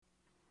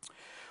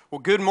Well,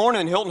 good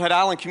morning, Hilton Head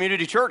Island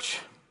Community Church.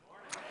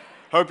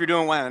 Hope you're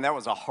doing well. And that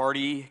was a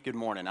hearty good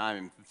morning.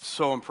 I'm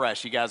so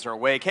impressed you guys are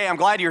awake. Hey, I'm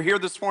glad you're here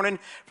this morning.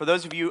 For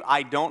those of you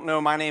I don't know,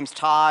 my name's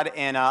Todd,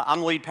 and I'm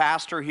the lead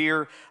pastor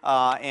here.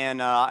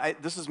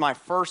 This is my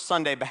first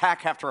Sunday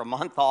back after a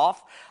month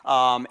off.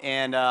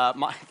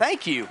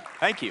 Thank you.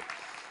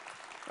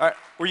 All right,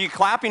 were you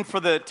clapping for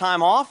the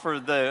time off or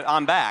the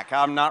I'm back?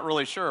 I'm not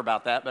really sure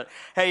about that, but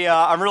hey,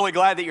 I'm really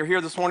glad that you're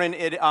here this morning.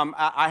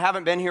 I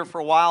haven't been here for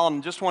a while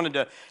and just wanted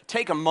to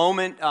take a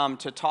moment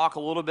to talk a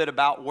little bit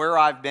about where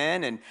I've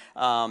been and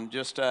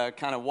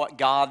kind of what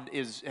God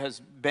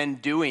has been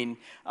doing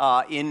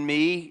in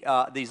me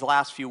these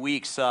last few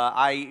weeks.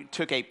 I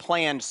took a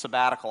planned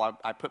sabbatical.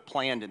 I put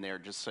planned in there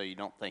just so you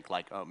don't think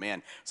like, oh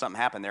man, something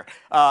happened there.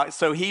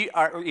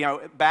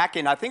 Back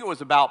in, I think it was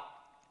about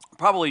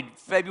probably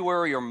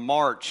February or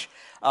March,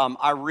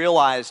 I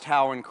realized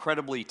how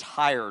incredibly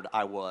tired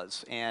I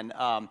was, and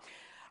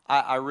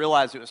I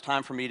realized it was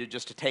time for me to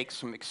take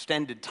some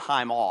extended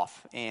time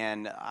off,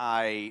 and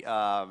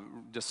I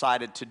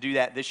decided to do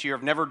that this year.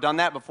 I've never done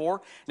that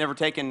before, never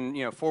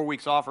taken 4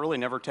 weeks off, really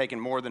never taken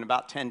more than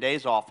about 10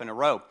 days off in a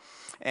row.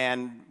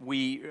 And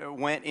we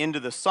went into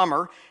the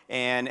summer,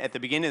 and at the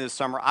beginning of the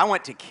summer, I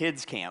went to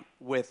kids camp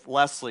with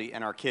Leslie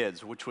and our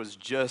kids, which was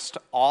just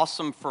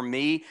awesome for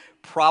me.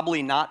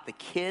 Probably not the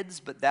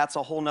kids, but that's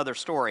a whole nother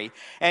story.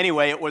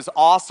 Anyway, it was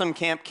awesome,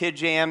 Camp Kid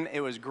Jam.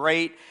 It was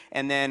great.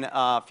 And then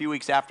a few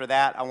weeks after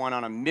that, I went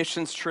on a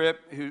missions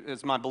trip. Who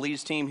is my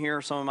Belize team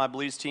here? Some of my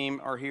Belize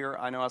team are here.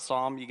 I know I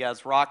saw them. You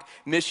guys rock.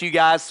 Miss you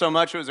guys so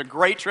much. It was a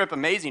great trip,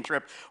 amazing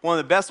trip. One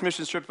of the best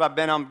missions trips I've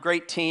been on.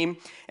 Great team.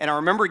 And I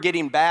remember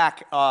getting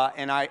back,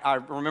 and I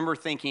remember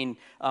thinking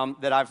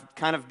that I've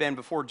kind of been,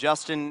 before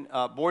Justin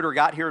Boyder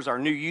got here as our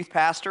new youth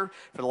pastor.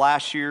 For the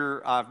last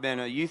year, I've been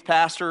a youth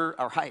pastor.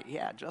 All right,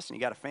 yeah, Justin, you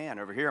got a fan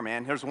over here,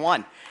 man. There's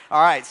one.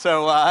 All right,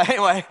 so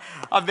anyway,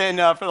 I've been,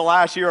 for the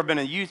last year, I've been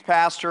a youth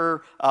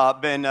pastor,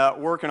 been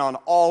working on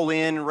All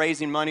In,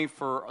 raising money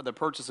for the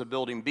purchase of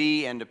Building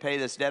B and to pay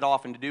this debt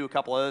off and to do a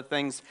couple other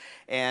things,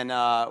 and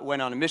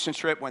went on a mission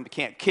trip, went to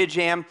Camp Kid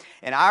Jam,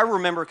 and I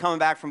remember coming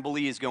back from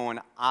Belize going,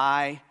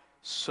 I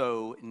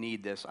so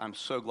need this. I'm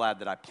so glad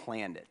that I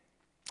planned it.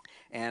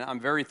 And I'm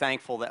very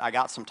thankful that I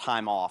got some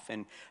time off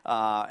and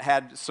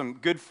had some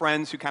good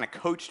friends who kind of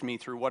coached me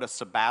through what a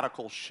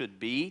sabbatical should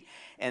be.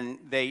 And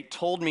they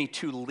told me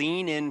to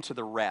lean into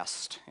the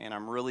rest. And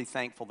I'm really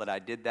thankful that I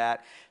did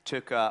that.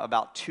 Took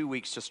about 2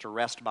 weeks just to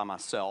rest by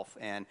myself.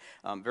 And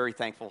I'm very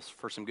thankful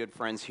for some good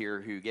friends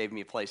here who gave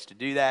me a place to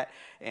do that.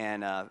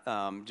 And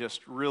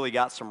just really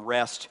got some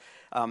rest.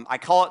 I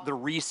call it the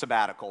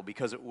re-sabbatical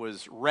because it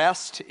was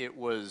rest, it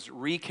was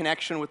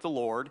reconnection with the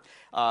Lord,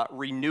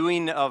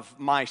 renewing of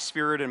my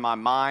spirit and my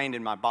mind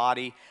and my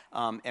body,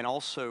 and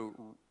also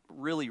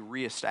really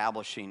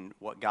reestablishing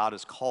what God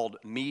has called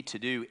me to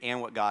do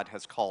and what God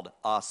has called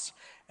us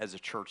as a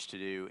church to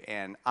do.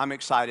 And I'm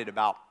excited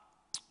about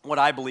what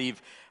I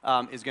believe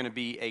is going to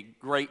be a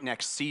great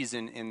next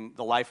season in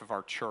the life of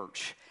our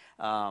church.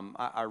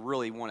 I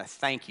really want to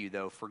thank you,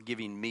 though, for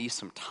giving me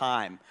some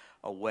time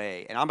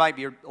away. And I might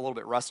be a little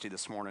bit rusty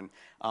this morning,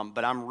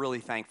 but I'm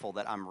really thankful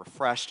that I'm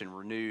refreshed and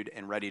renewed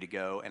and ready to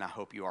go, and I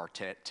hope you are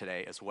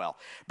today as well.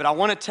 But I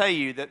want to tell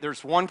you that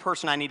there's one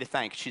person I need to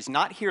thank. She's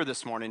not here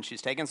this morning.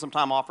 She's taking some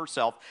time off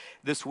herself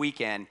this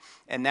weekend,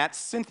 and that's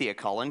Cynthia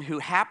Cullen, who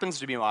happens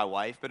to be my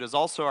wife, but is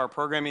also our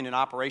programming and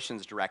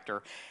operations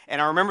director.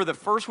 And I remember the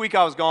first week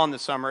I was gone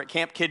this summer at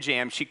Camp Kid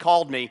Jam, she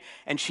called me,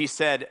 and she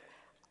said,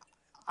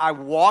 I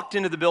walked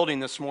into the building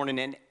this morning,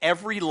 and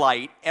every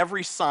light,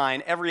 every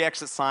sign, every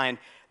exit sign,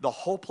 the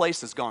whole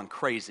place has gone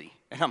crazy.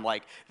 And I'm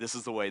like, this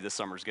is the way this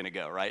summer's going to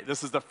go, right?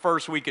 This is the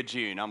first week of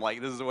June. I'm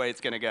like, this is the way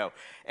it's going to go.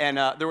 And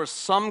there was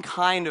some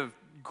kind of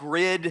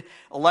grid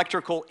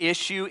electrical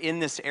issue in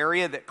this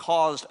area that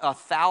caused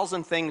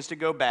 1,000 things to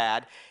go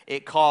bad.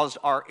 It caused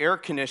our air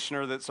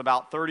conditioner that's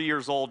about 30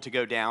 years old to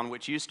go down,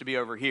 which used to be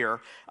over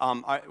here.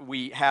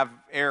 We have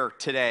air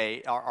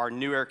today. Our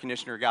new air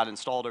conditioner got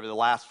installed over the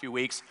last few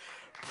weeks.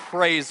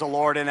 Praise the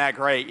Lord, isn't that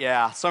great?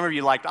 Yeah, some of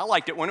you I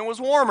liked it when it was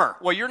warmer.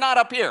 Well, you're not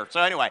up here,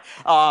 so anyway.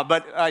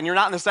 And you're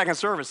not in the second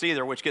service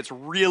either, which gets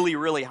really,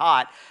 really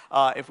hot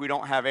if we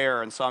don't have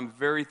air. And so I'm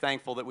very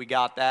thankful that we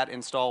got that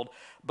installed.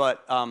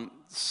 But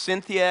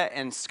Cynthia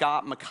and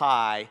Scott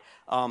Mackay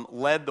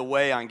led the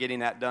way on getting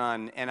that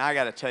done. And I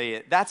got to tell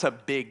you, that's a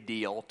big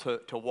deal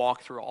to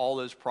walk through all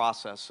those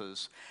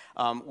processes.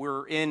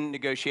 We're in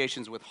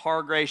negotiations with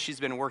Hargrace. She's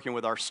been working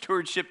with our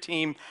stewardship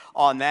team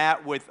on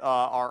that, with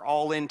our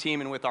all-in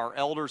team and with our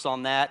elders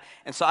on that.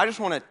 And so I just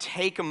want to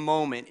take a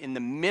moment in the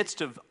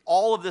midst of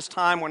all of this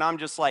time when I'm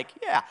just like,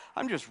 yeah,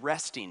 I'm just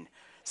resting.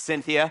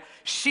 Cynthia,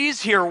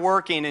 she's here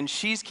working and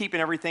she's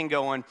keeping everything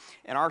going,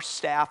 and our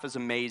staff is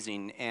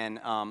amazing. And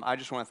I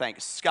just want to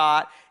thank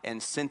Scott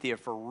and Cynthia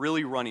for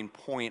really running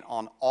point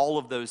on all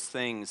of those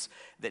things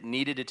that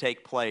needed to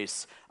take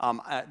place.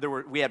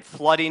 We had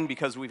flooding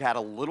because we've had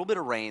a little bit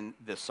of rain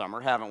this summer,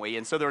 haven't we?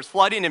 And so there was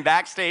flooding in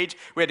backstage.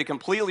 We had to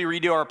completely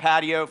redo our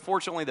patio.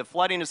 Fortunately, the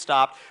flooding has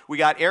stopped. We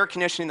got air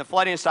conditioning. The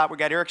flooding has stopped. We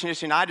got air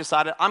conditioning. I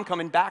decided I'm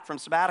coming back from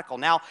sabbatical.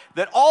 Now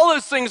that all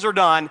those things are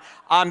done,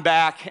 I'm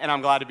back, and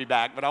I'm glad to be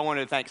back. But I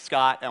wanted to thank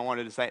Scott, and I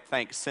wanted to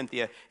thank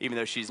Cynthia, even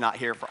though she's not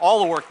here, for all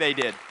the work they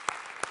did.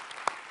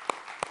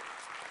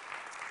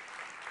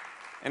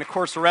 And of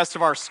course, the rest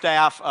of our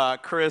staff,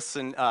 Chris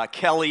and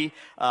Kelly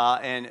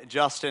and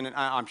Justin, and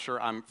I'm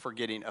sure I'm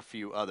forgetting a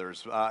few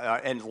others.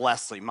 And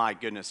Leslie, my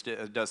goodness,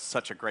 does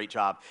such a great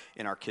job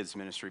in our kids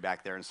ministry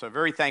back there. And so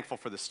very thankful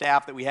for the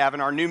staff that we have.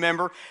 And our new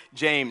member,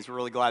 James, we're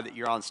really glad that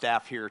you're on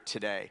staff here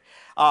today.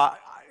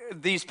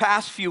 These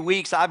past few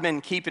weeks, I've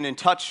been keeping in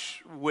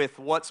touch with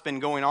what's been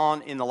going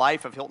on in the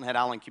life of Hilton Head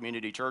Island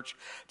Community Church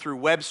through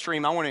web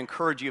stream. I want to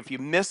encourage you, if you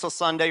miss a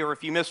Sunday or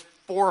if you miss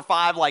 4 or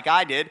 5 like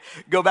I did,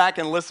 go back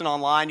and listen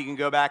online. You can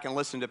go back and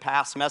listen to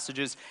past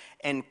messages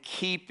and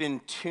keep in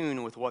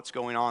tune with what's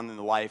going on in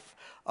the life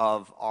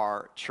of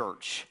our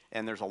church.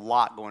 And there's a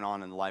lot going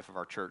on in the life of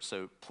our church,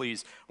 so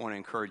please, I want to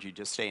encourage you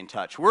to stay in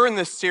touch. We're in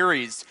this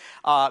series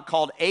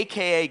called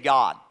AKA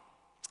God.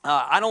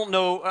 I don't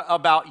know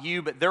about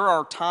you, but there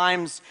are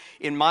times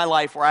in my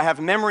life where I have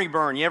memory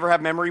burn. You ever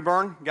have memory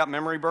burn? You got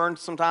memory burn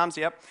sometimes?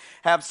 Yep.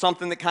 Have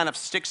something that kind of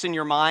sticks in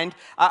your mind.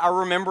 I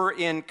remember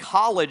in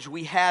college,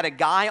 we had a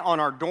guy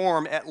on our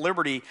dorm at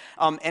Liberty,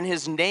 and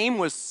his name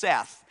was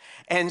Seth.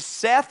 And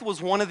Seth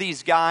was one of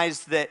these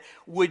guys that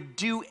would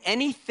do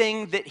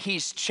anything that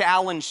he's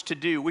challenged to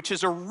do, which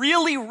is a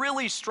really,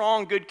 really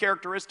strong, good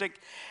characteristic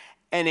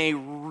and a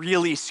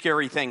really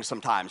scary thing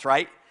sometimes,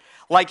 right?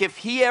 Like if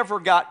he ever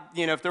got,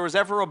 if there was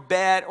ever a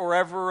bet or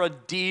ever a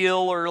deal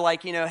or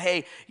like,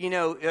 hey,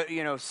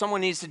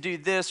 someone needs to do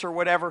this or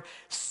whatever,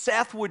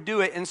 Seth would do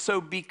it. And so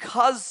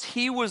because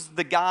he was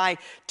the guy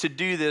to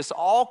do this,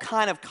 all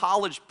kind of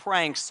college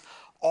pranks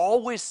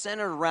always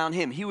centered around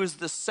him. He was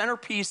the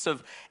centerpiece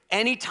of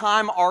any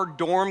time our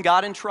dorm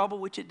got in trouble,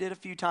 which it did a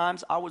few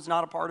times. I was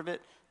not a part of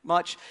it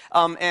much.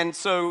 And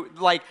so,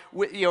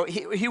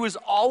 he was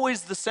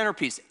always the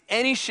centerpiece.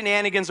 Any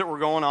shenanigans that were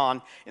going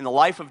on in the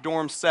life of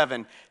Dorm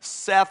 7,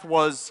 Seth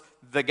was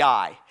the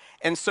guy.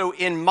 And so,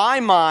 in my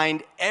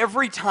mind,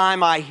 every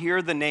time I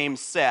hear the name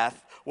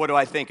Seth, what do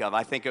I think of?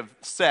 I think of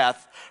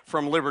Seth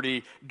from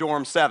Liberty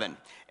Dorm 7.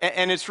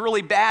 And it's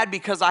really bad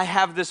because I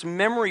have this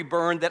memory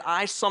burn that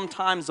I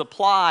sometimes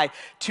apply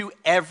to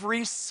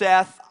every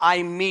Seth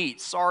I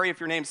meet. Sorry if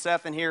your name's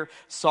Seth in here.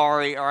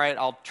 Sorry, all right,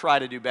 I'll try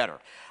to do better.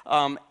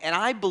 And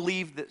I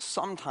believe that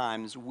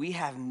sometimes we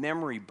have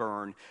memory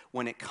burn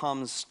when it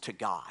comes to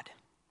God.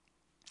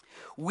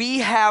 We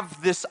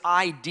have this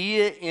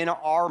idea in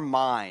our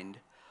mind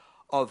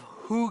of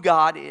who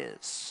God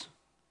is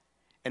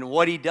and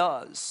what He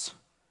does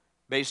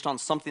based on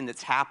something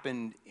that's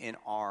happened in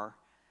our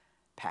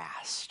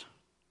past.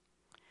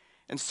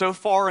 And so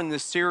far in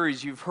this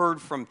series, you've heard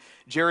from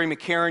Jerry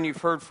McCarron,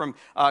 you've heard from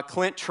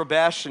Clint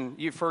Trebesh, and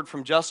you've heard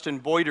from Justin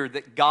Boyder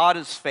that God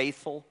is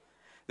faithful,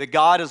 that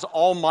God is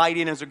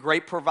almighty and is a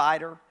great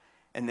provider,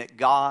 and that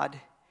God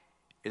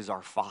is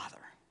our Father.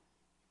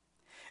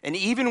 And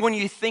even when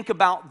you think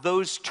about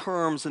those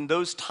terms and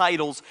those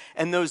titles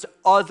and those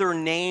other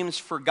names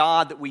for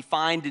God that we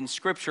find in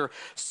Scripture,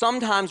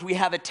 sometimes we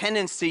have a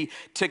tendency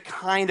to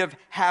kind of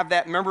have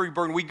that memory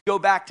burn. We go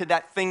back to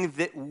that thing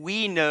that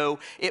we know.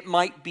 It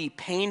might be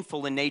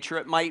painful in nature.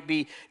 It might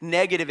be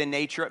negative in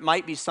nature. It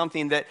might be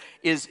something that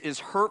is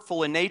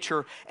hurtful in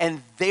nature.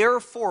 And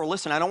therefore,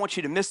 listen, I don't want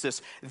you to miss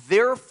this.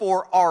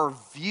 Therefore, our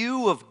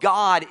view of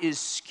God is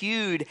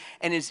skewed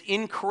and is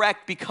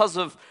incorrect because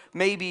of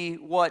maybe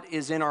what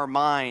is in our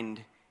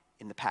mind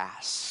in the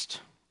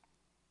past.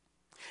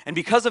 And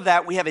because of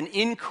that, we have an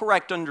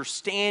incorrect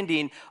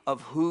understanding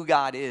of who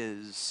God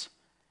is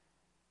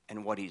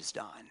and what He's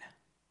done.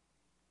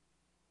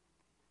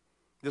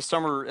 This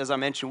summer, as I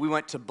mentioned, we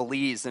went to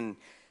Belize, and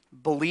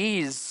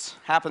Belize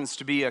happens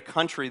to be a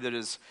country that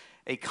is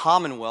a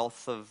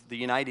commonwealth of the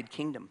United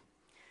Kingdom.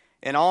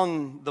 And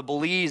on the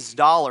Belize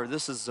dollar,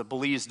 this is a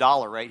Belize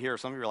dollar right here.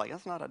 Some of you are like,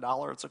 that's not a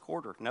dollar, it's a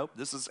quarter. Nope,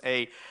 this is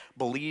a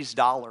Belize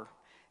dollar.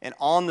 And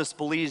on this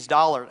Belize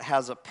dollar, it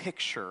has a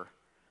picture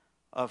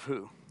of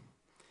who?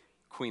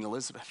 Queen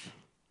Elizabeth.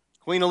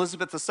 Queen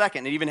Elizabeth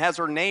II. It even has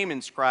her name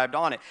inscribed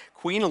on it.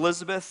 Queen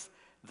Elizabeth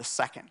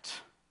II.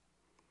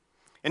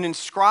 And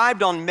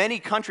inscribed on many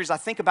countries, I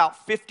think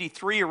about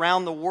 53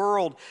 around the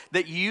world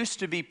that used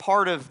to be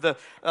part of the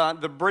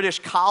British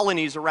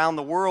colonies around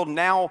the world,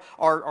 now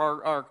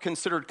are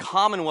considered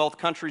Commonwealth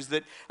countries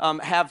that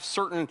have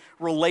certain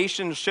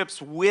relationships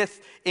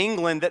with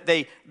England that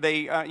they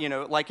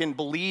like in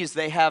Belize,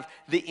 they have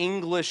the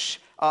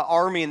English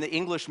army and the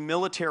English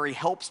military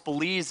helps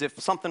Belize if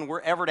something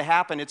were ever to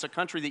happen. It's a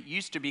country that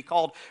used to be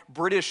called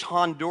British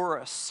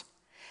Honduras.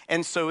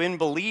 And so in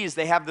Belize,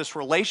 they have this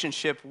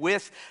relationship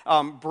with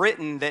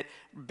Britain that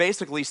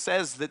basically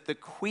says that the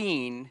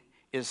Queen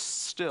is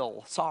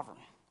still sovereign.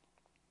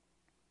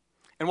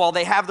 And while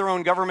they have their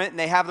own government and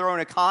they have their own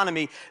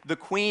economy, the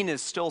queen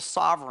is still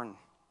sovereign.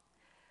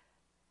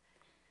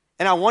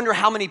 And I wonder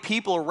how many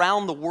people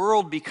around the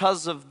world,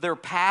 because of their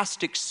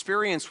past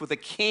experience with a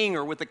king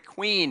or with a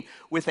queen,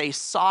 with a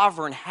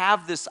sovereign,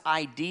 have this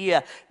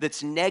idea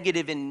that's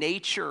negative in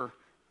nature,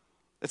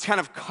 that's kind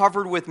of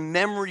covered with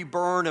memory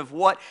burn of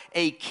what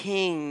a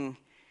king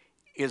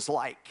is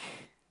like.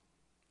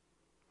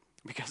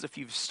 Because if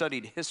you've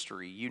studied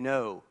history, you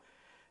know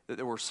that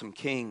there were some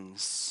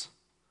kings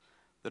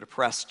that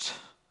oppressed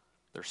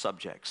their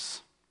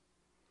subjects.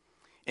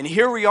 And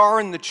here we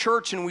are in the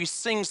church and we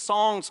sing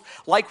songs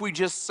like we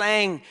just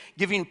sang,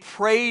 giving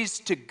praise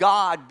to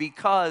God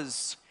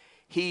because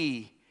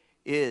He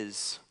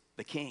is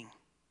the King.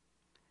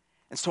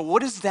 And so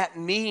what does that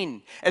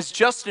mean? As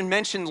Justin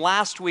mentioned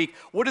last week,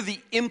 what are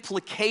the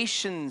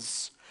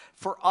implications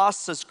for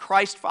us as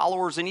Christ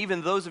followers, and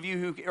even those of you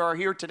who are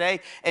here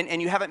today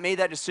and you haven't made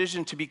that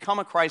decision to become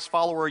a Christ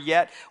follower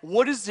yet?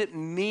 What does it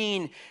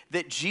mean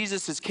that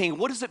Jesus is King?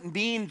 What does it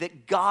mean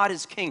that God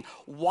is King?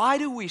 Why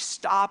do we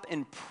stop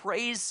and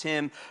praise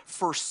Him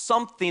for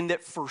something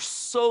that for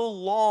so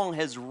long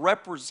has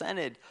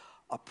represented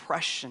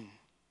oppression?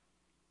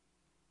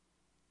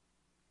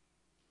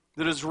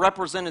 That has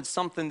represented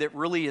something that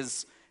really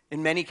is,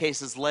 in many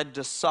cases, led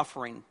to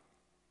suffering.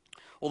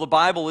 Well, the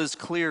Bible is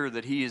clear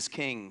that He is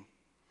King,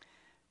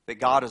 that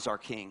God is our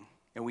King,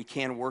 and we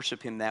can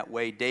worship Him that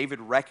way.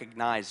 David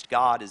recognized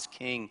God as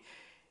King.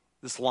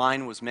 This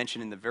line was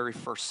mentioned in the very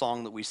first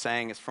song that we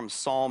sang. It's from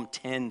Psalm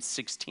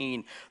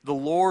 10:16. The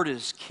Lord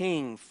is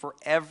King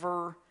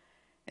forever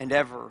and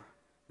ever.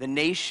 The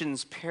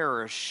nations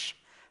perish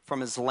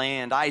from His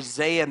land.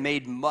 Isaiah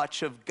made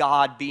much of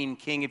God being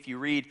King. If you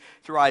read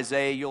through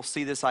Isaiah, you'll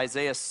see this,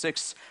 Isaiah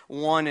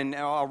 6:1, and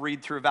I'll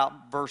read through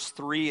about verse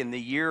 3. In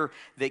the year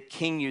that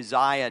King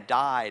Uzziah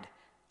died,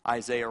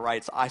 Isaiah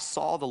writes, I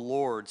saw the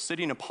Lord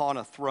sitting upon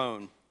a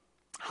throne,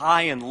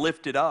 high and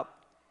lifted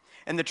up,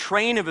 and the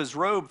train of His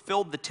robe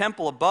filled the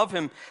temple. Above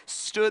Him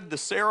stood the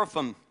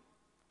seraphim.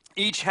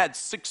 Each had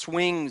 6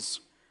 wings.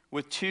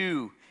 With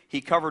 2 He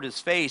covered His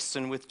face,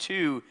 and with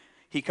 2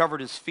 He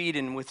covered His feet,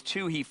 and with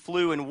 2 He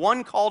flew. And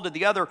one called to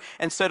the other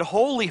and said,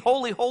 Holy,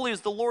 holy, holy is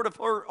the Lord of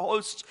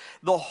hosts.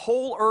 The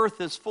whole earth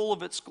is full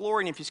of its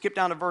glory. And if you skip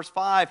down to verse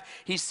 5,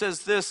 he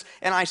says this,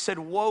 and I said,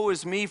 Woe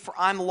is me, for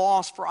I'm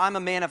lost, for I'm a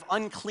man of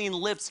unclean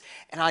lips,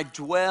 and I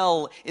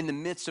dwell in the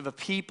midst of a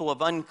people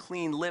of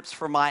unclean lips,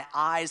 for my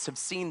eyes have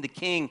seen the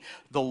King,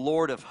 the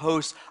Lord of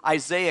hosts.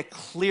 Isaiah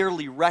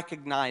clearly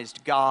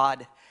recognized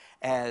God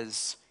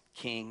as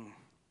King.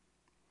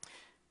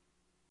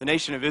 The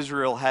nation of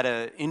Israel had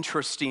an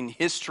interesting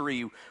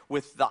history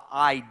with the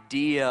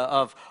idea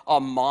of a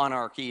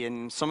monarchy.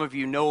 And some of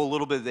you know a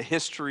little bit of the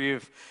history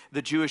of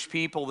the Jewish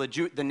people,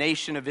 the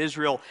nation of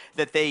Israel,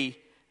 that they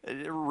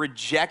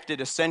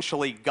rejected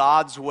essentially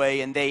God's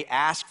way and they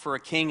asked for a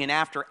king. And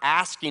after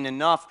asking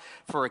enough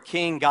for a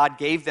king, God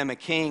gave them a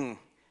king.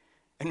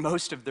 And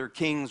most of their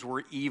kings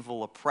were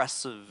evil,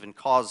 oppressive, and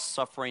caused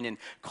suffering and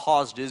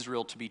caused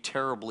Israel to be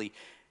terribly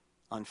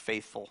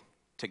unfaithful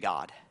to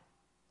God.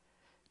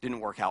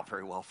 Didn't work out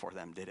very well for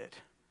them, did it?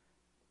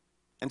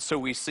 And so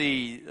we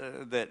see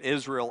that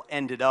Israel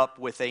ended up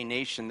with a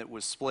nation that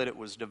was split, it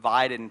was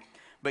divided,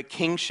 but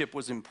kingship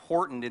was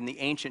important in the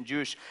ancient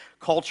Jewish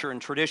culture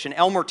and tradition.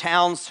 Elmer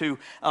Towns, who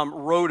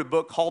wrote a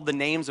book called The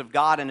Names of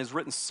God and has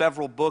written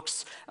several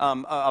books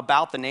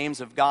about the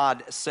names of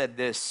God, said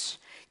this: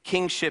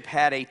 kingship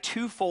had a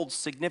twofold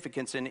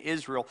significance in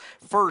Israel.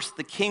 First,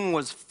 the king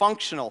was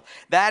functional.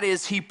 That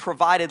is, he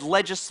provided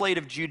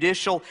legislative,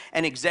 judicial,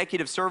 and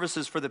executive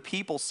services for the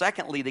people.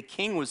 Secondly, the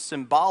king was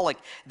symbolic.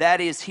 That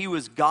is, he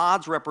was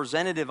God's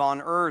representative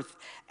on earth.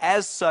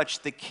 As such,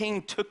 the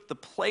king took the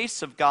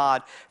place of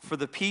God for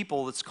the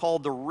people. It's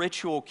called the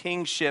ritual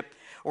kingship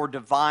or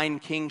divine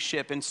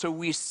kingship. And so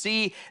we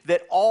see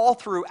that all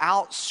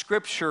throughout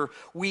Scripture,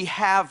 we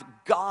have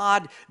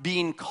God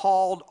being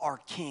called our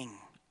king.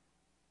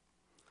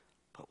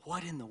 But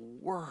what in the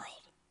world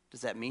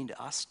does that mean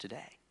to us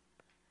today?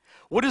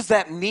 What does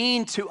that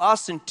mean to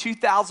us in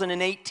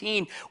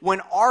 2018 when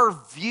our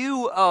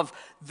view of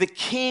the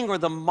king or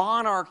the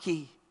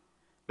monarchy,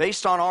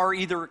 based on our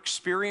either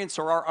experience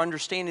or our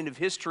understanding of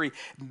history,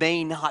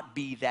 may not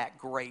be that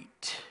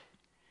great?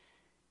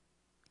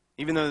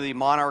 Even though the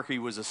monarchy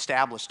was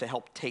established to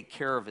help take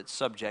care of its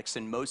subjects,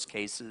 in most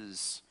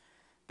cases,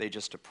 they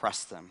just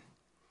oppressed them.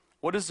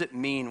 What does it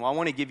mean? Well, I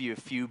want to give you a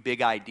few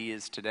big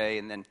ideas today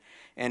and then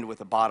end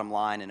with a bottom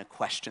line and a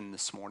question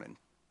this morning.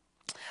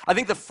 I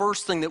think the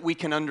first thing that we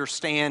can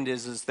understand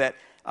is that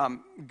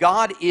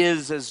God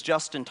is, as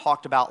Justin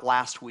talked about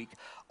last week,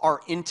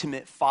 our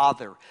intimate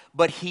Father,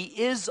 but He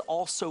is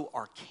also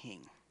our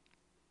King.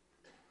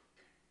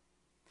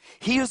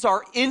 He is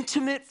our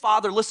intimate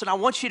Father. Listen, I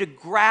want you to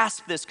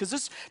grasp this because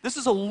this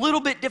is a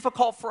little bit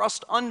difficult for us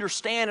to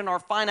understand in our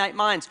finite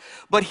minds,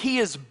 but He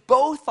is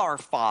both our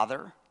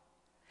Father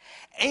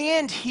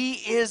and He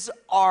is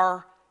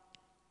our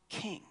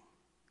King.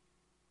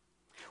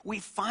 We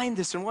find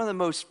this in one of the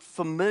most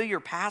familiar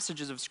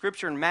passages of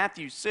Scripture in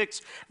Matthew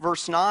 6,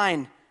 verse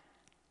 9.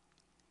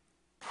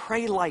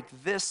 Pray like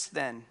this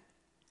then.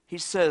 He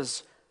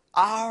says,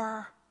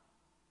 our,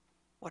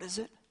 what is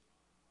it?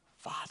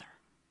 Father.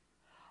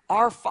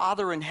 Our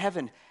Father in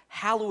heaven,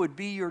 hallowed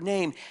be your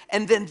name.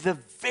 And then the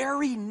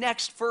very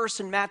next verse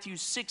in Matthew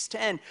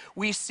 6:10,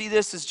 we see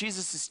this as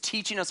Jesus is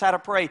teaching us how to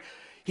pray.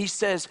 He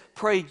says,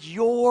 pray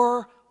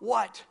your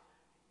what?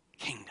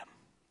 Kingdom.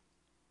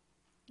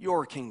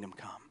 Your kingdom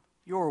come.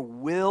 Your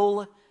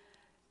will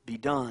be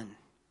done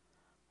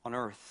on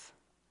earth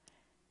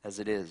as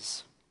it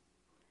is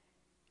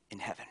in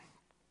heaven.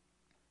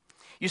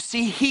 You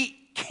see, he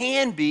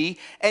can be,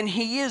 and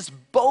he is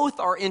both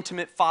our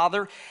intimate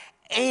Father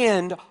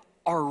and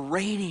our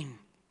reigning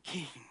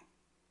King.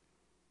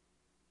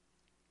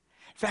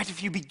 In fact,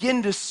 if you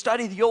begin to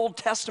study the Old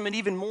Testament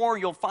even more,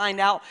 you'll find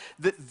out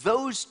that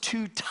those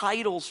two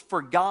titles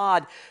for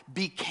God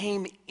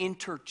became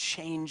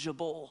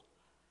interchangeable.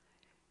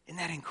 Isn't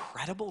that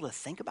incredible to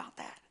think about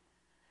that?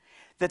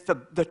 That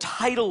the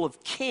title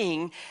of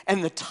king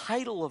and the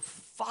title of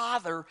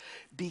father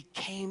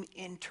became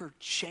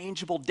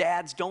interchangeable.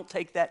 Dads, don't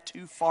take that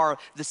too far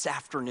this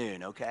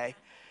afternoon, okay?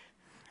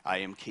 I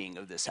am king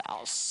of this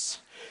house.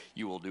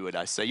 You will do what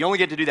I say. You only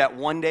get to do that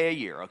one day a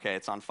year, okay?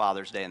 It's on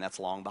Father's Day, and that's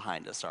long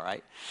behind us, all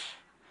right?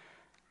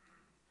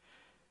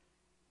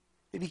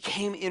 They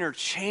became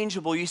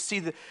interchangeable. You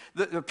see,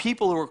 the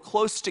people who were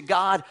close to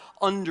God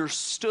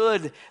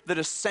understood that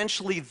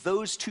essentially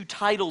those two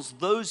titles,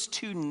 those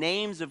two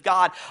names of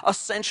God,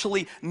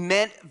 essentially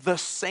meant the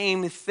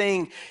same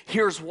thing.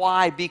 Here's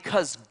why.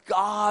 Because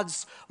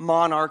God's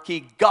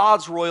monarchy,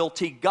 God's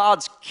royalty,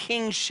 God's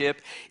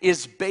kingship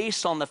is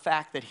based on the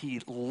fact that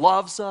he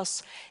loves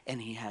us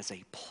and he has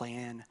a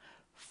plan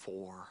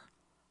for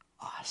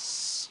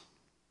us.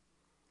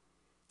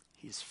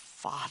 He's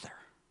Father,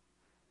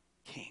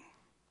 King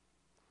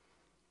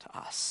to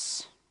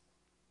us.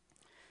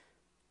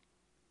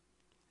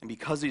 And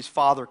because he's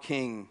Father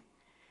King,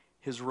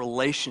 his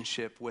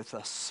relationship with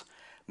us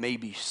may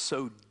be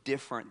so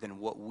different than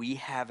what we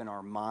have in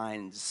our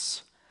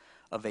minds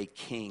of a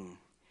king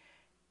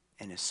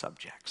and his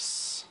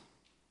subjects.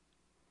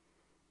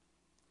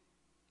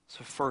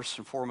 So first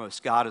and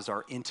foremost, God is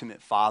our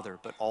intimate Father,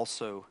 but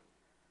also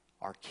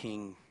our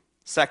King.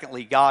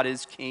 Secondly, God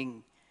is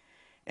King,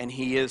 and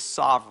he is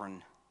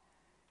sovereign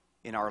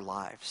in our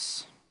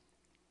lives.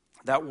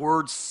 That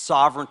word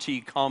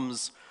sovereignty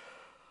comes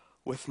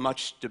with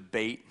much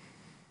debate,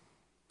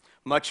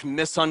 much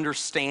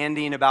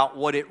misunderstanding about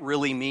what it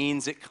really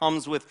means. It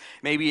comes with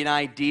maybe an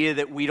idea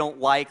that we don't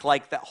like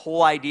that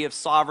whole idea of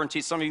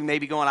sovereignty. Some of you may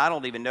be going, I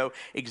don't even know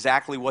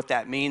exactly what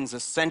that means.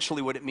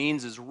 Essentially what it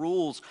means is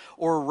rules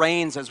or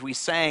reigns, as we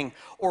sang,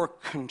 or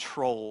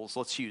controls.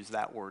 Let's use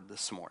that word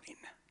this morning.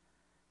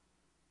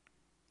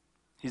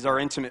 He's our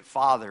intimate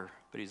Father,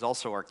 but he's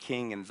also our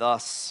King, and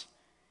thus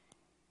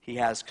he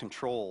has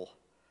control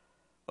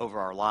over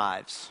our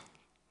lives.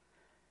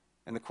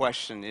 And the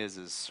question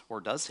is, or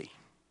does he?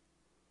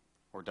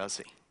 Or does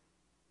he?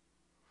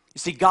 You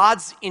see,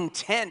 God's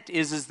intent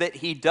is that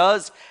he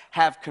does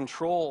have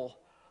control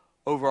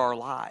over our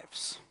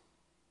lives.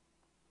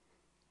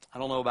 I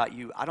don't know about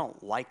you. I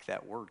don't like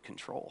that word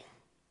control.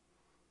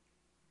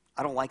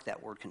 I don't like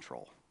that word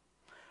control.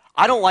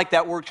 I don't like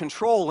that word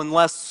control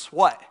unless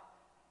what?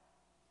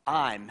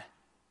 I'm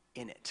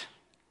in it.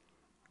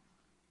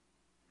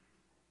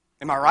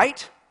 Am I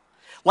right?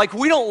 Like,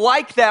 we don't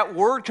like that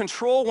word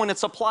control when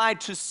it's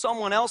applied to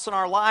someone else in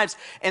our lives.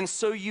 And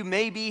so you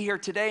may be here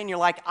today and you're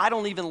like, I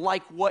don't even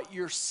like what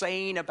you're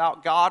saying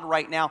about God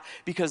right now,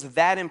 because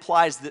that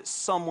implies that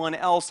someone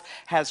else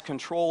has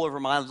control over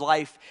my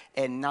life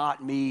and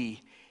not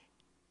me.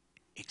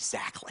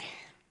 Exactly.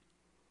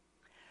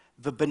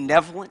 The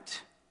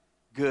benevolent,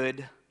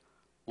 good,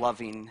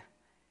 loving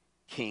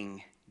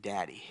King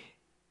Daddy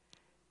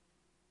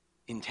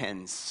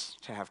intends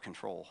to have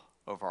control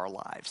over our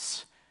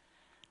lives.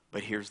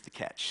 But here's the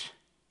catch: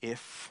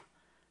 if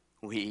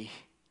we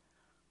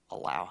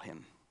allow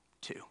him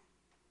to.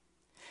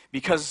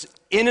 Because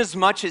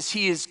inasmuch as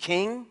he is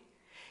king,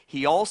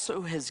 he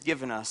also has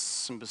given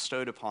us and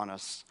bestowed upon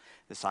us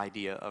this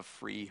idea of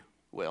free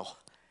will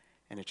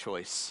and a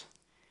choice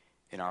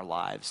in our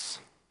lives.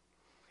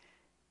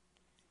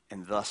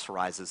 And thus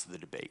rises the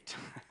debate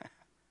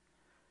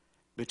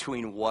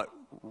between what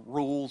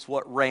rules,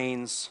 what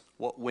reigns,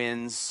 what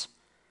wins,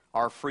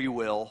 our free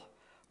will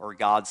or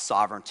God's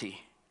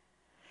sovereignty.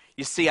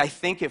 You see, I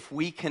think if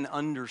we can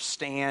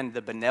understand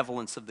the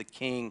benevolence of the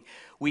King,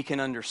 we can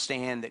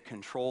understand that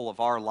control of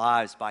our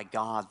lives by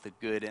God, the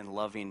good and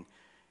loving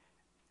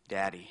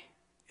Daddy,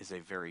 is a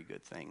very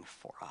good thing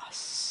for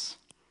us.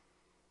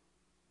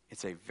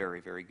 It's a very,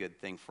 very good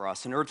thing for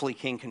us. An earthly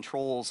king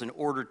controls in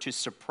order to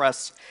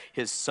suppress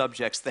his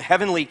subjects. The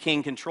heavenly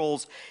king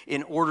controls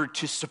in order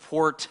to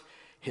support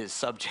his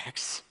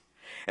subjects.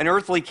 An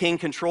earthly king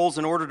controls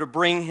in order to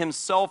bring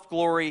himself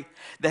glory.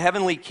 The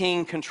heavenly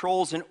king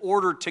controls in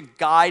order to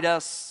guide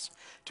us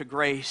to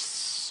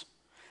grace.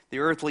 The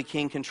earthly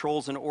king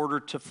controls in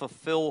order to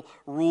fulfill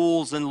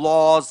rules and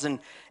laws and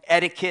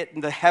etiquette.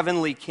 And the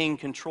heavenly king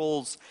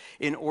controls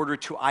in order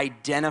to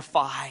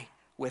identify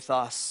with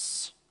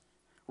us,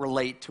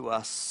 relate to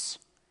us,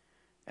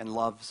 and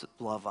love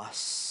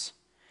us.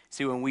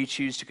 See, when we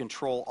choose to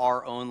control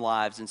our own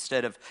lives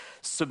instead of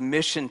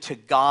submission to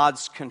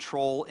God's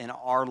control in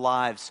our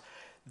lives,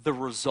 the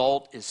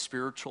result is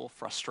spiritual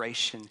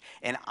frustration.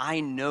 And I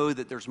know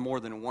that there's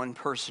more than one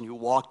person who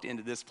walked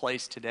into this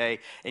place today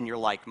and you're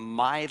like,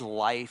 my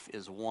life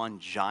is one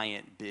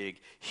giant,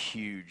 big,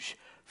 huge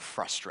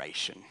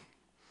frustration.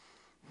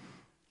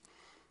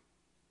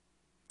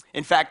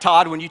 In fact,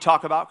 Todd, when you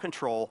talk about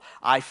control,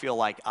 I feel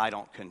like I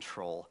don't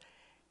control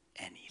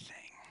anything.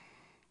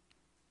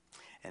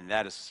 And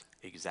that is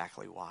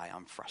exactly why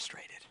I'm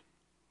frustrated.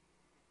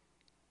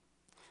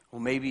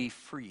 Well, maybe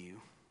for you,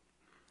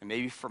 and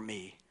maybe for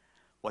me,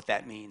 what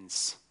that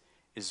means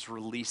is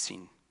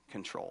releasing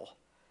control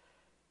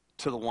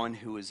to the one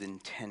who is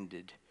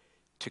intended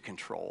to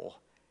control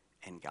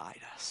and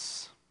guide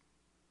us,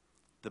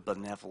 the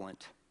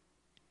benevolent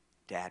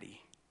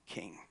Daddy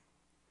King.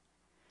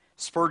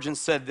 Spurgeon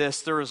said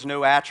this: there is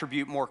no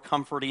attribute more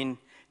comforting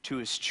to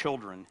his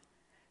children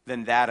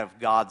than that of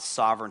God's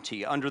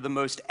sovereignty. Under the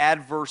most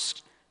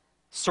adverse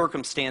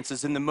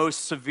circumstances, in the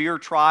most severe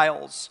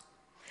trials,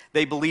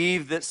 they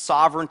believe that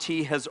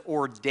sovereignty has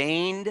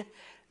ordained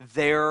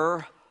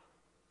their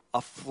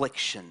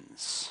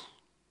afflictions,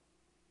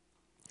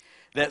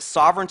 that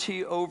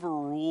sovereignty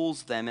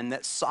overrules them, and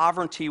that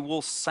sovereignty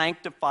will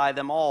sanctify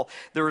them all.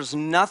 There is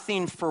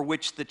nothing for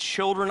which the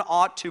children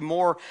ought to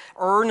more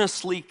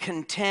earnestly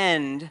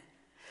contend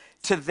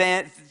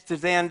than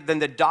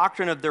the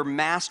doctrine of their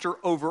master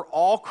over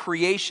all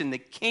creation, the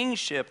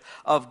kingship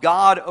of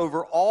God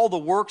over all the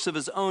works of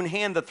his own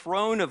hand, the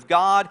throne of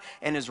God,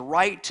 and his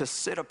right to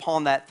sit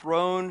upon that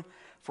throne.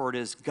 For it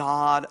is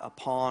God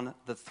upon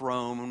the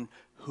throne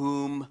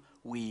whom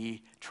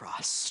we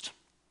trust.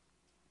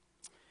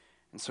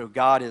 And so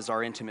God is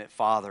our intimate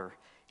Father.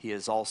 He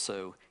is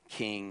also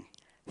King,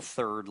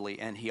 thirdly,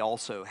 and he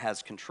also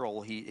has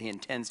control. He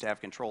intends to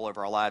have control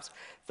over our lives.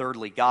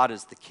 Thirdly, God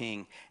is the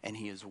King, and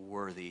he is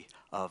worthy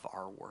of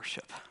our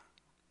worship.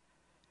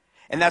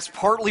 And that's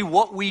partly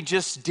what we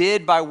just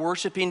did by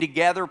worshiping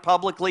together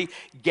publicly,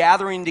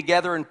 gathering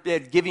together and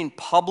giving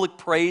public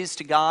praise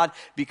to God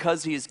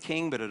because he is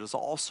King, but it is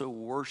also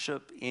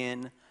worship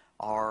in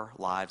our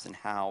lives and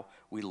how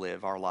we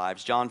live our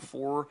lives. John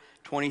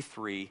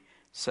 4:23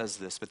 says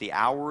this: but the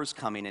hour is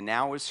coming, and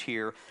now is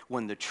here,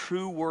 when the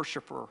true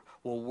worshiper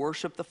will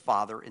worship the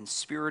Father in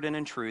spirit and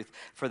in truth,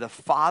 for the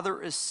Father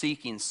is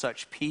seeking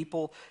such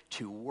people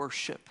to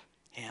worship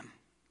him.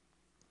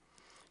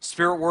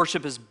 Spirit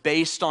worship is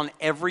based on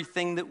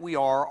everything that we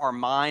are, our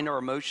mind, our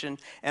emotion,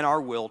 and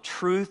our will.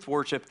 Truth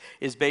worship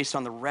is based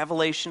on the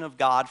revelation of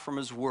God from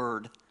his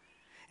word.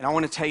 And I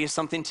want to tell you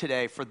something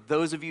today. For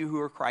those of you who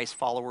are Christ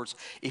followers,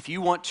 if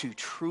you want to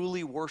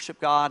truly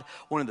worship God,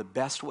 one of the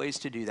best ways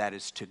to do that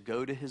is to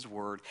go to his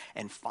word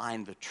and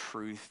find the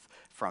truth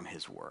from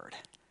his word.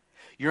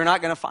 You're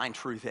not going to find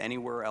truth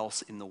anywhere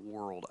else in the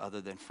world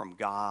other than from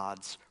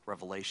God's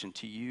revelation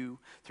to you,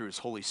 through his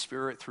Holy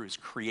Spirit, through his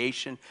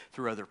creation,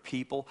 through other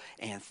people,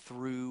 and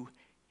through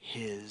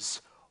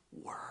his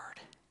word.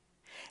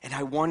 And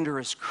I wonder,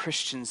 as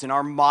Christians in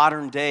our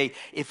modern day,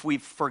 if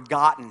we've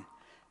forgotten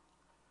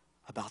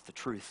about the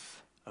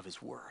truth of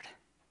his word,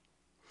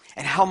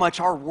 and how much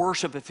our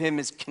worship of him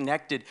is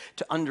connected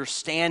to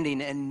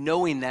understanding and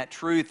knowing that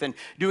truth, and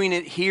doing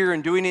it here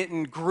and doing it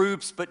in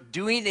groups, but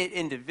doing it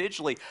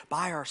individually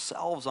by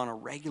ourselves on a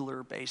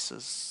regular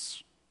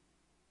basis.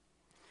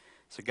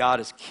 So God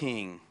is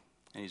King,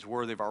 and he's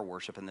worthy of our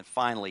worship. And then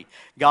finally,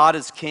 God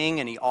is King,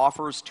 and he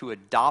offers to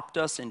adopt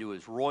us into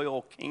his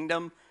royal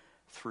kingdom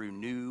through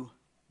new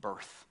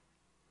birth.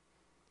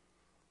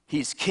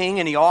 He's King,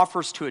 and he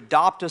offers to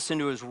adopt us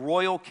into his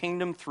royal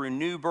kingdom through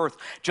new birth.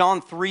 John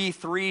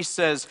 3:3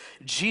 says,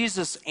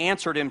 Jesus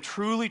answered him,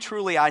 truly,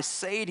 truly, I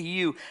say to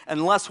you,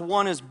 unless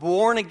one is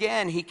born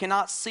again, he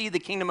cannot see the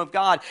kingdom of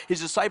God.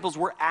 His disciples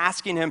were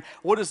asking him,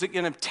 what is it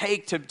going to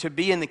take to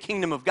be in the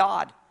kingdom of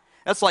God?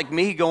 That's like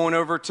me going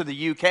over to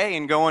the UK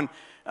and going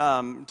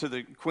to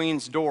the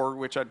Queen's door,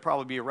 which I'd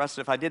probably be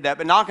arrested if I did that,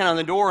 but knocking on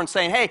the door and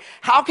saying, hey,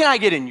 how can I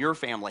get in your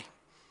family?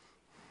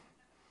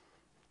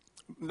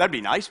 That'd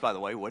be nice, by the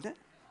way, wouldn't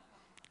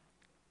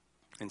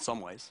it? In some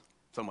ways.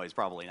 Some ways,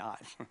 probably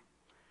not.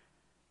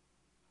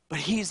 But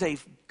he's a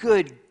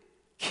good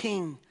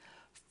King,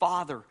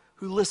 Father,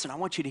 who, listen, I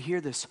want you to hear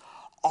this,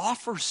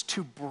 offers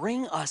to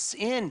bring us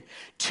in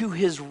to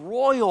his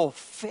royal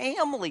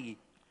family.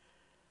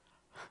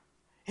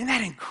 Isn't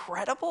that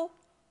incredible?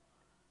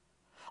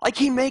 Like,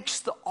 he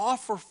makes the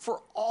offer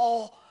for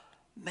all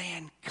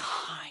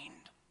mankind.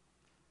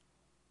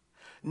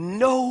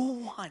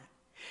 No one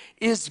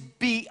is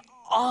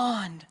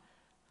beyond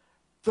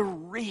the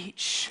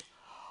reach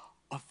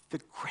of the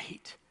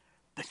great,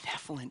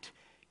 benevolent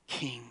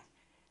King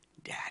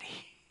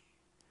Daddy.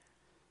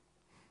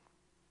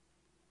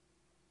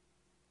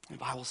 The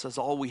Bible says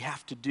all we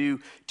have to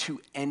do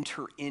to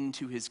enter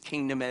into his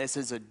kingdom as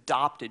his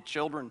adopted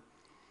children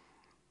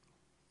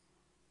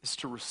is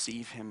to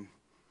receive him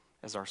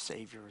as our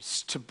Savior,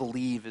 is to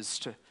believe, is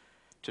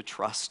to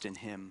trust in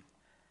him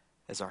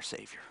as our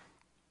Savior.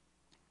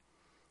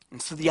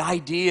 And so the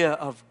idea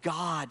of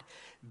God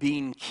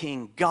being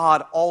king,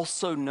 God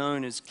also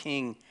known as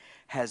king,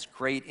 has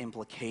great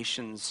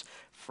implications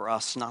for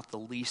us, not the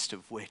least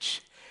of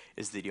which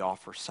is that he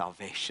offers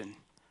salvation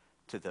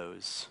to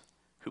those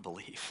who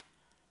believe.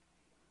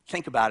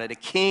 Think about it. A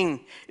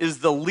king is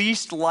the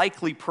least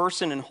likely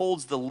person and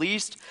holds the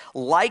least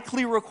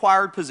likely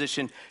required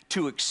position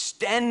to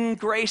extend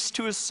grace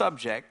to his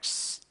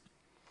subjects.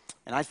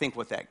 And I think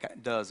what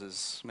that does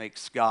is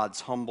makes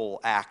God's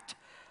humble act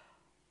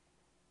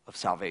of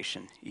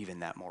salvation even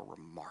that more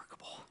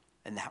remarkable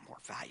and that more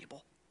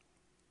valuable.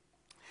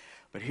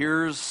 But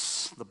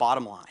here's the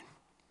bottom line,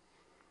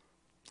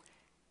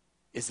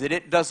 is that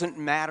it doesn't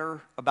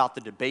matter about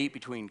the debate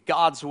between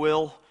God's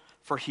will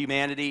for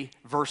humanity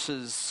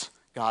versus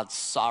God's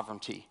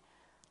sovereignty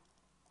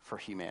for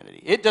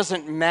humanity. It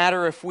doesn't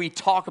matter if we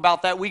talk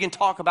about that. We can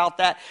talk about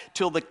that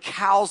till the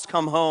cows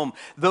come home.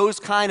 Those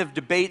kind of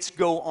debates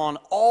go on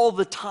all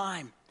the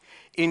time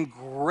in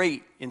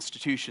great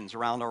institutions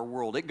around our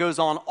world. It goes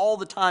on all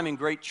the time in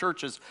great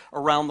churches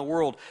around the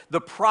world.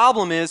 The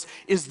problem is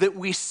that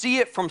we see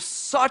it from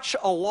such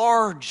a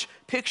large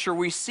picture.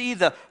 We see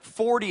the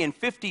 40 and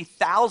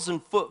 50,000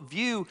 foot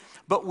view,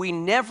 but we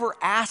never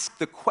ask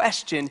the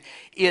question,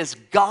 is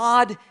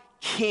God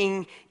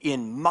king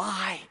in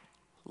my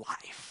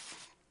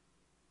life?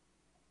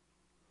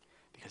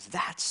 Because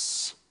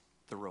that's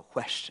the real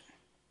question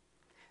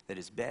that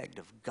is begged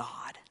of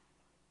God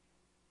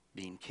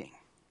being king.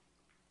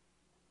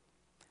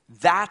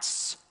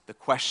 That's the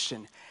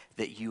question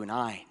that you and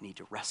I need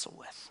to wrestle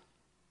with.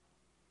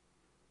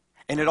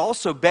 And it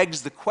also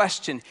begs the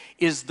question,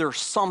 is there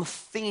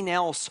something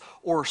else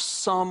or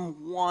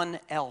someone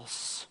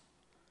else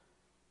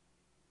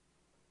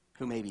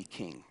who may be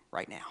king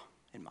right now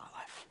in my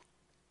life?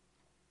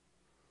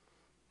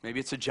 Maybe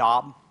it's a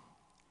job.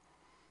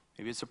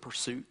 Maybe it's a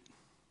pursuit.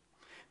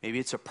 Maybe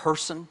it's a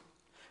person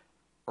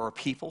or a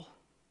people.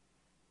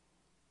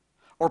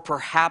 Or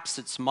perhaps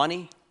it's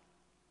money.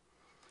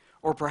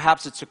 Or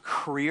perhaps it's a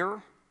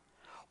career.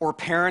 Or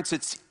parents,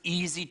 it's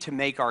easy to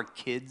make our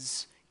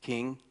kids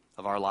king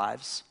of our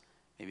lives.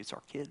 Maybe it's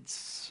our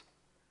kids.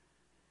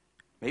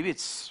 Maybe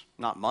it's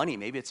not money.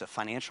 Maybe it's a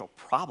financial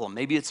problem.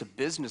 Maybe it's a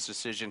business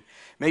decision.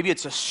 Maybe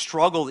it's a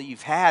struggle that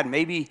you've had.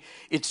 Maybe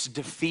it's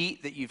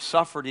defeat that you've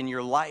suffered in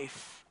your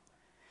life.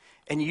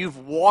 And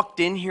you've walked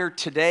in here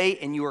today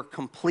and you are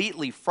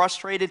completely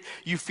frustrated.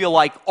 You feel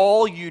like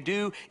all you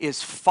do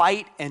is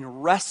fight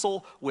and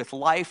wrestle with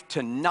life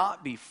to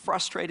not be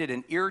frustrated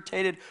and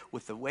irritated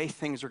with the way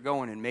things are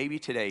going. And maybe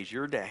today's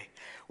your day,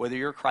 whether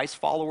you're a Christ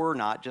follower or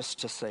not, just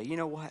to say, you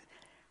know what?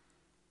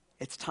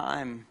 It's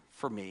time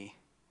for me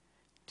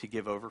to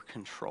give over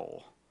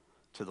control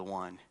to the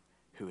one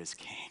who is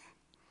king.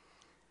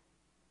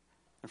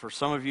 And for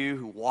some of you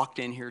who walked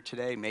in here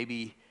today,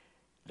 maybe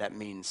that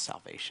means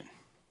salvation.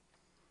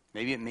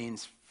 Maybe it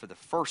means for the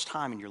first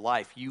time in your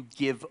life, you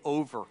give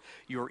over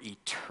your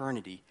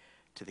eternity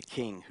to the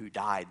King who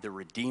died, the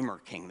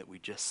Redeemer King that we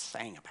just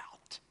sang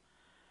about.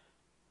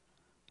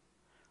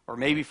 Or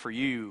maybe for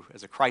you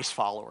as a Christ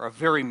follower, a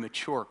very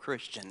mature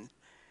Christian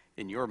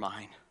in your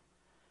mind,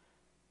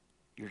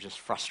 you're just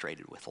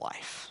frustrated with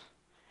life.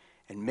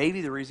 And maybe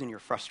the reason you're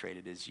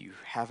frustrated is you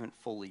haven't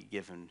fully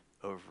given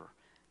over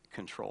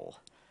control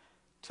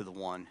to the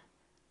one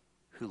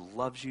who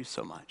loves you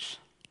so much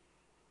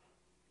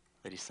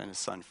that he sent his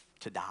son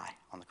to die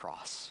on the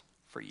cross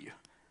for you,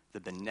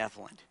 the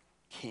benevolent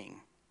King,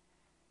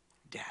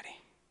 Daddy.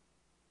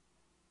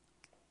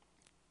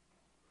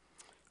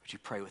 Would you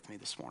pray with me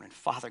this morning?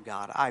 Father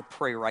God, I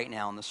pray right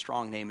now in the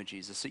strong name of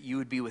Jesus that you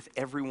would be with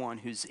everyone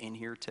who's in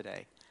here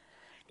today.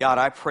 God,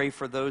 I pray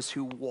for those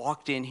who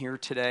walked in here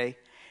today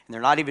and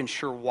they're not even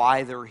sure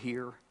why they're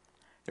here.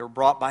 They were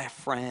brought by a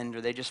friend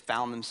or they just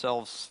found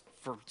themselves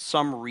for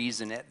some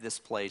reason at this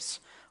place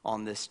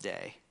on this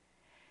day.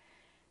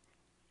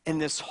 And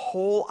this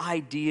whole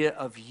idea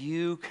of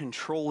you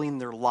controlling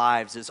their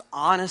lives is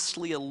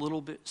honestly a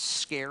little bit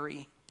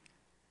scary.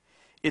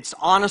 It's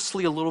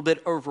honestly a little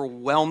bit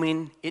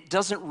overwhelming. It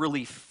doesn't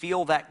really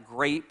feel that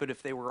great, but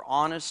if they were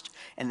honest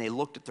and they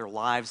looked at their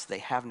lives, they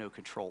have no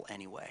control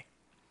anyway.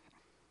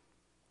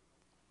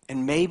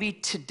 And maybe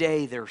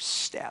today their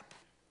step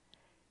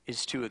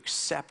is to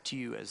accept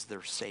you as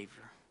their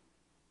Savior,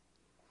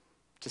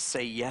 to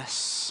say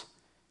yes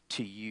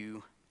to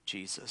you,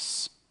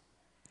 Jesus.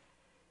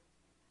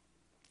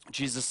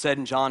 Jesus said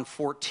in John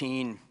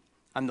 14,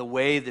 I'm the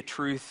way, the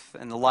truth,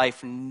 and the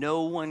life.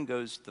 No one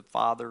goes to the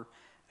Father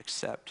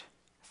except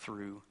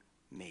through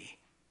me.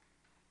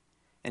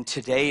 And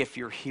today, if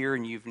you're here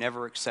and you've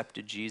never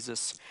accepted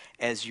Jesus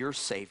as your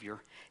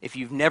Savior, if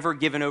you've never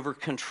given over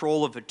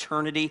control of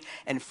eternity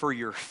and for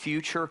your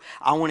future,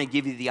 I want to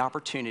give you the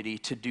opportunity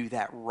to do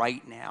that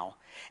right now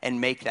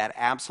and make that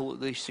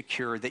absolutely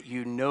secure, that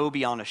you know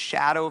beyond a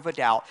shadow of a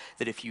doubt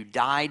that if you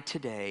died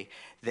today,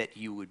 that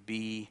you would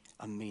be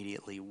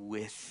immediately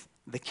with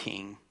the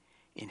King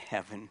in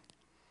heaven.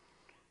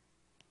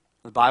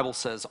 The Bible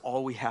says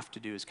all we have to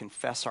do is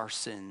confess our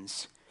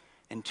sins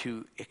and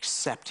to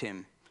accept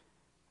him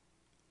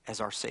as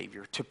our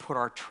Savior, to put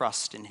our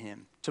trust in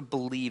him, to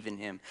believe in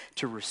him,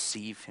 to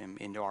receive him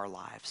into our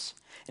lives.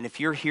 And if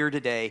you're here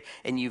today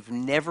and you've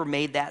never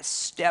made that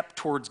step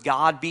towards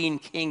God being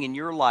king in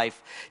your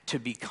life, to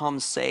become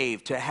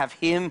saved, to have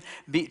him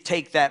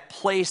take that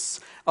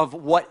place of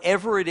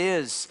whatever it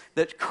is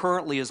that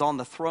currently is on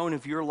the throne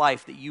of your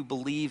life that you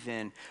believe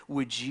in,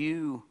 would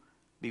you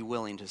be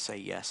willing to say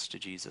yes to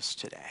Jesus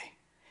today?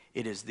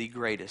 It is the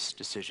greatest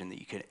decision that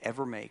you could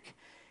ever make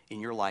in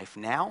your life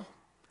now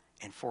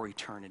and for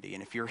eternity.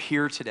 And if you're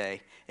here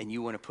today and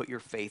you want to put your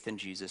faith in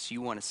Jesus,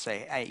 you want to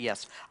say, hey,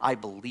 yes, I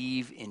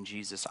believe in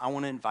Jesus, I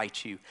want to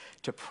invite you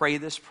to pray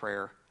this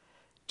prayer,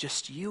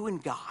 just you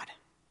and God,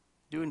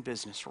 doing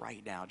business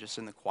right now, just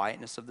in the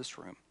quietness of this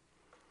room.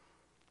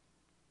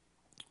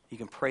 You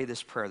can pray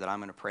this prayer that I'm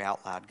going to pray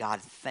out loud. God,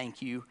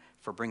 thank you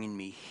for bringing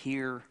me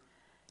here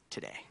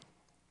today.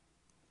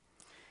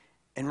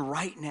 And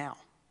right now,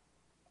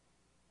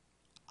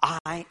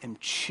 I am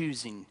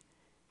choosing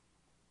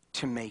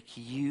to make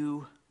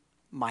you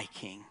my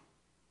king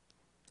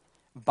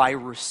by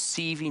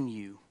receiving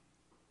you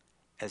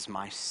as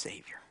my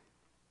Savior.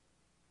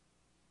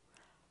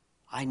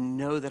 I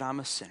know that I'm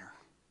a sinner,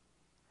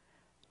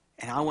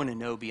 and I want to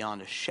know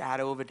beyond a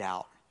shadow of a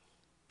doubt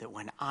that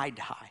when I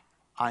die,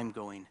 I'm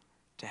going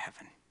to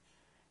heaven.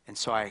 And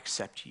so I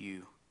accept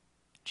you,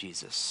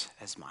 Jesus,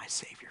 as my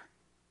Savior.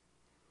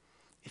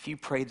 If you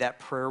prayed that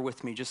prayer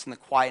with me just in the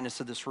quietness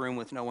of this room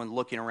with no one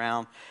looking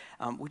around,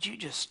 would you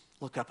just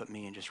look up at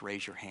me and just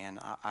raise your hand?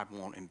 I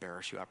won't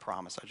embarrass you, I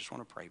promise. I just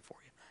want to pray for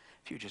you.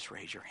 If you just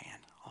raise your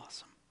hand.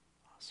 Awesome.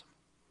 Awesome.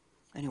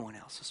 Anyone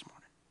else this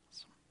morning?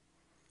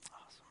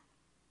 Awesome.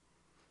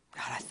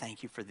 God, I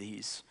thank you for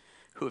these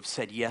who have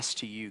said yes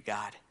to you,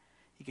 God.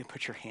 You can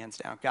put your hands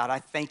down. God, I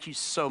thank you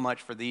so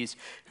much for these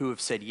who have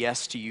said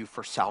yes to you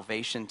for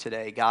salvation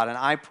today, God. And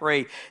I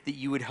pray that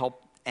you would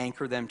help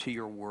anchor them to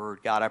your word,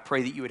 God. I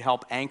pray that you would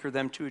help anchor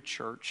them to a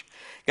church.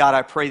 God,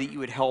 I pray that you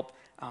would help,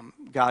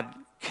 God,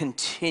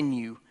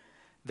 continue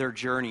their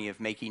journey of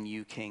making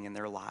you king in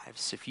their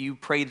lives. If you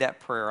prayed that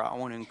prayer, I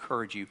want to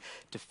encourage you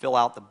to fill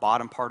out the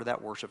bottom part of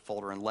that worship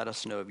folder and let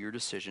us know of your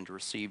decision to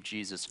receive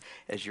Jesus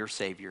as your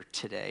Savior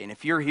today. And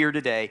if you're here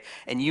today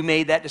and you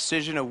made that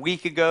decision a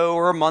week ago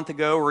or a month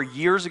ago or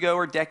years ago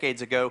or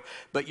decades ago,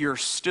 but you're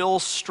still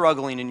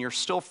struggling and you're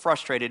still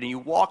frustrated and you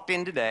walked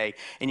in today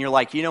and you're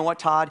like, you know what,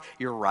 Todd,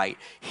 you're right.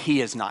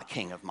 He is not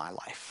king of my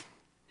life.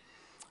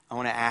 I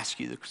want to ask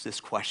you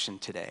this question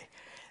today.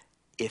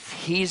 If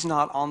he's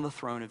not on the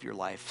throne of your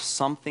life,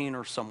 something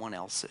or someone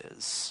else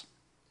is.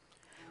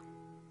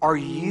 Are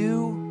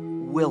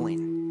you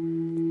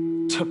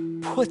willing to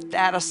put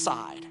that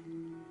aside,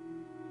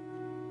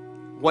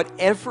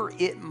 whatever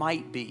it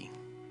might be?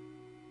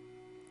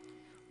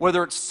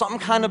 Whether it's some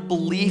kind of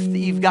belief that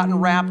you've gotten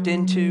wrapped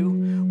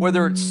into,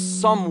 whether it's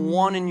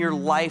someone in your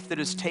life that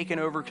has taken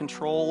over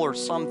control or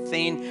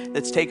something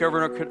that's taken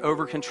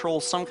over control,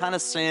 some kind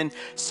of sin,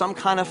 some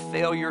kind of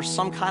failure,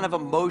 some kind of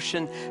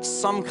emotion,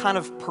 some kind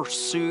of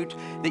pursuit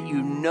that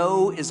you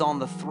know is on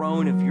the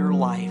throne of your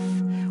life,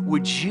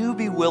 would you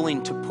be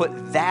willing to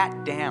put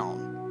that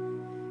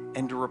down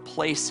and to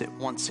replace it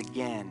once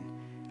again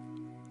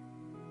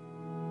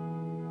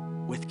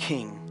with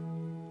King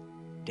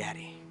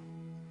Daddy?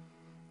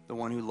 The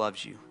one who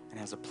loves you and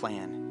has a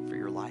plan for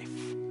your life.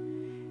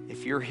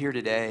 If you're here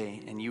today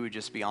and you would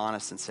just be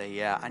honest and say,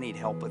 yeah, I need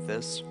help with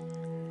this.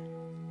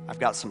 I've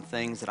got some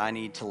things that I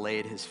need to lay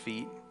at his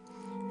feet.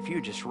 If you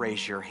would just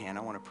raise your hand,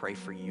 I want to pray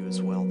for you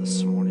as well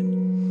this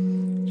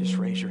morning. Just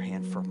raise your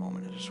hand for a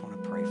moment. I just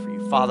want to pray for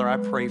you. Father, I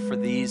pray for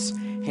these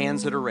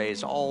hands that are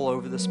raised all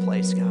over this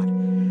place, God.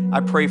 I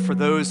pray for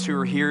those who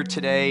are here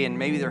today and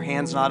maybe their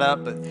hand's not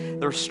up, but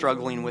they're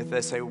struggling with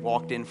this. They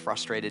walked in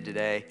frustrated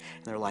today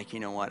and they're like,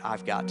 you know what,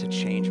 I've got to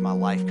change my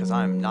life because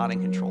I'm not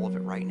in control of it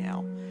right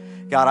now.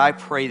 God, I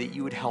pray that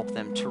you would help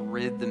them to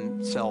rid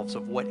themselves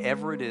of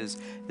whatever it is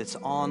that's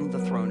on the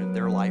throne of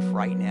their life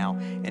right now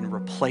and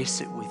replace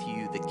it with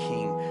you, the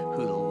King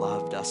who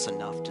loved us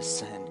enough to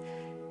send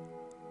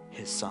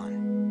his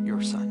son,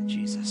 your son,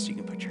 Jesus. You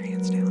can put your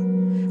hands down.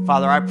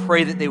 Father, I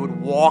pray that they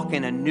would walk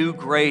in a new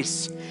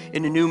grace,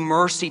 in a new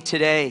mercy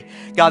today.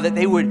 God, that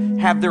they would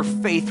have their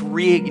faith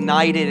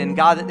reignited, and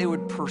God, that they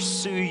would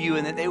pursue you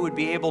and that they would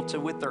be able to,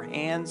 with their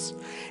hands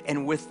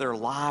and with their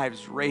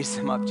lives, raise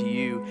them up to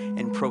you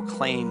and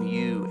proclaim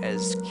you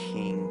as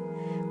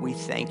King. We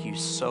thank you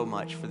so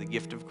much for the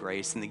gift of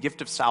grace and the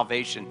gift of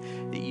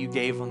salvation that you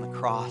gave on the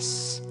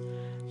cross.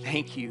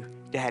 Thank you,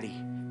 Daddy,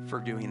 for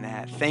doing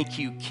that. Thank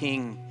you,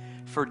 King,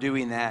 for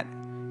doing that.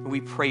 We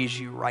praise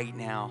you right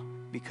now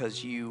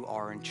because you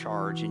are in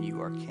charge and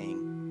you are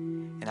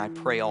King. And I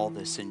pray all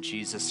this in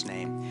Jesus'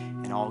 name.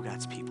 And all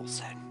God's people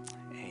said.